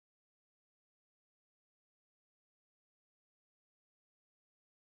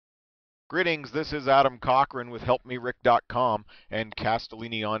Greetings, this is Adam Cochran with HelpMeRick.com and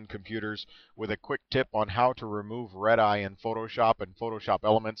Castellini on Computers with a quick tip on how to remove red eye in Photoshop and Photoshop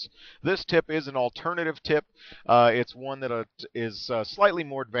Elements. This tip is an alternative tip. It's one that is slightly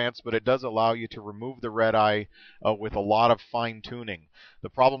more advanced, but it does allow you to remove the red eye with a lot of fine-tuning. The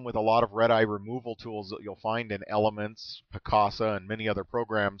problem with a lot of red eye removal tools that you'll find in Elements, Picasa, and many other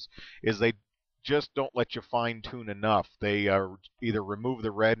programs is they just don't let you fine tune enough. They either remove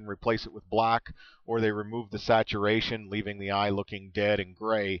the red and replace it with black, or they remove the saturation, leaving the eye looking dead and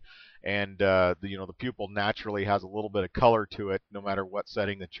gray. And the pupil naturally has a little bit of color to it, no matter what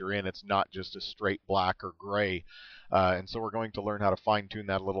setting that you're in. It's not just a straight black or gray. And so we're going to learn how to fine tune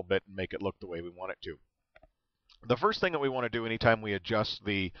that a little bit and make it look the way we want it to. The first thing that we want to do anytime we adjust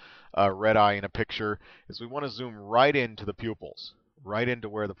the red eye in a picture is we want to zoom right into the pupils, right into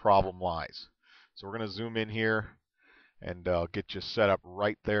where the problem lies. So we're going to zoom in here, and I'll get you set up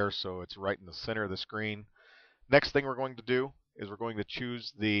right there so it's right in the center of the screen. Next thing we're going to do is we're going to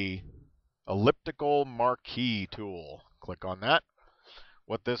choose the elliptical marquee tool. Click on that.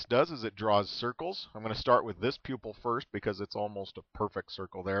 What this does is it draws circles. I'm going to start with this pupil first because it's almost a perfect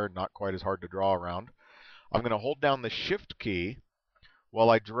circle there, not quite as hard to draw around. I'm going to hold down the Shift key while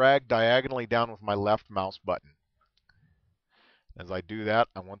I drag diagonally down with my left mouse button. As I do that,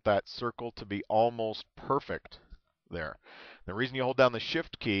 I want that circle to be almost perfect there. The reason you hold down the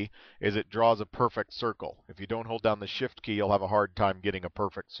Shift key is it draws a perfect circle. If you don't hold down the Shift key, you'll have a hard time getting a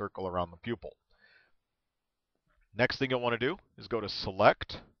perfect circle around the pupil. Next thing you'll want to do is go to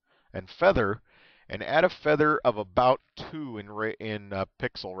Select and Feather and add a feather of about 2 in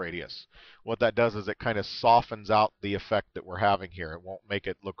pixel radius. What that does is it kind of softens out the effect that we're having here. It won't make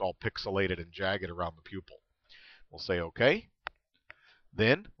it look all pixelated and jagged around the pupil. We'll say OK.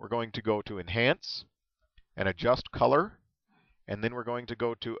 Then we're going to go to Enhance and Adjust Color, and then we're going to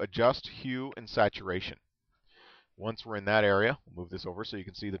go to Adjust Hue and Saturation. Once we're in that area, we'll move this over so you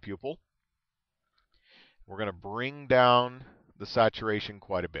can see the pupil. We're going to bring down the saturation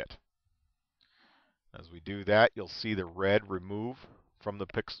quite a bit. As we do that, you'll see the red remove from the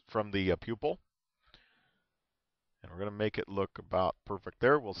pupil. And we're going to make it look about perfect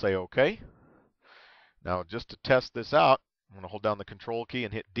there. We'll say OK. Now, just to test this out, I'm going to hold down the Control key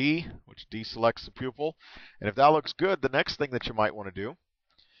and hit D, which deselects the pupil. And if that looks good, the next thing that you might want to do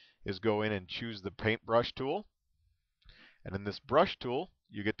is go in and choose the Paintbrush tool. And in this brush tool,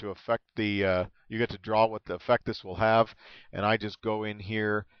 you get to draw what the effect this will have. And I just go in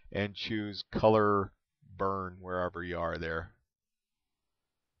here and choose Color Burn wherever you are there.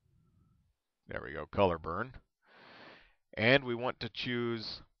 There we go, Color Burn. And we want to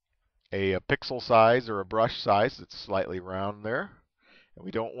choose a pixel size or a brush size that's slightly round there. And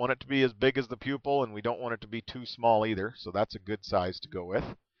we don't want it to be as big as the pupil, and we don't want it to be too small either, so that's a good size to go with.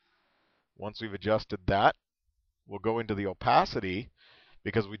 Once we've adjusted that, we'll go into the opacity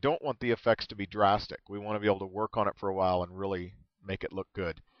because we don't want the effects to be drastic. We want to be able to work on it for a while and really make it look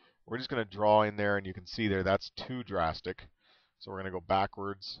good. We're just going to draw in there, and you can see there that's too drastic. So we're going to go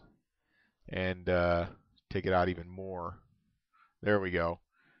backwards and take it out even more. There we go.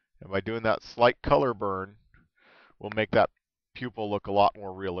 And by doing that slight color burn, we'll make that pupil look a lot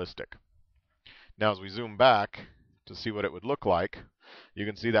more realistic. Now, as we zoom back to see what it would look like, you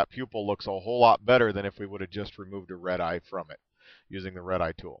can see that pupil looks a whole lot better than if we would have just removed a red eye from it using the red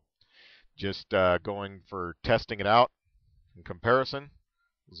eye tool. Just going for testing it out in comparison,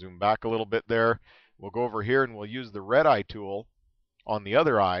 zoom back a little bit there. We'll go over here and we'll use the red eye tool on the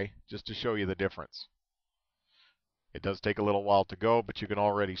other eye just to show you the difference. It does take a little while to go, but you can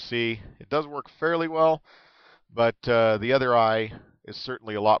already see it does work fairly well, but the other eye is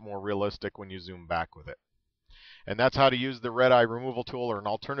certainly a lot more realistic when you zoom back with it. And that's how to use the red eye removal tool, or an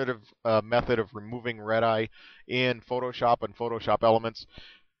alternative method of removing red eye in Photoshop and Photoshop Elements.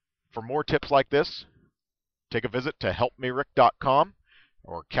 For more tips like this, take a visit to HelpMeRick.com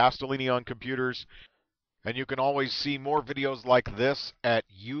or Castellini on Computers. And you can always see more videos like this at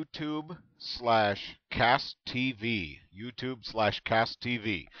YouTube/CastTV.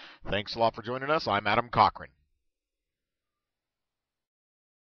 YouTube/CastTV. Thanks a lot for joining us. I'm Adam Cochran.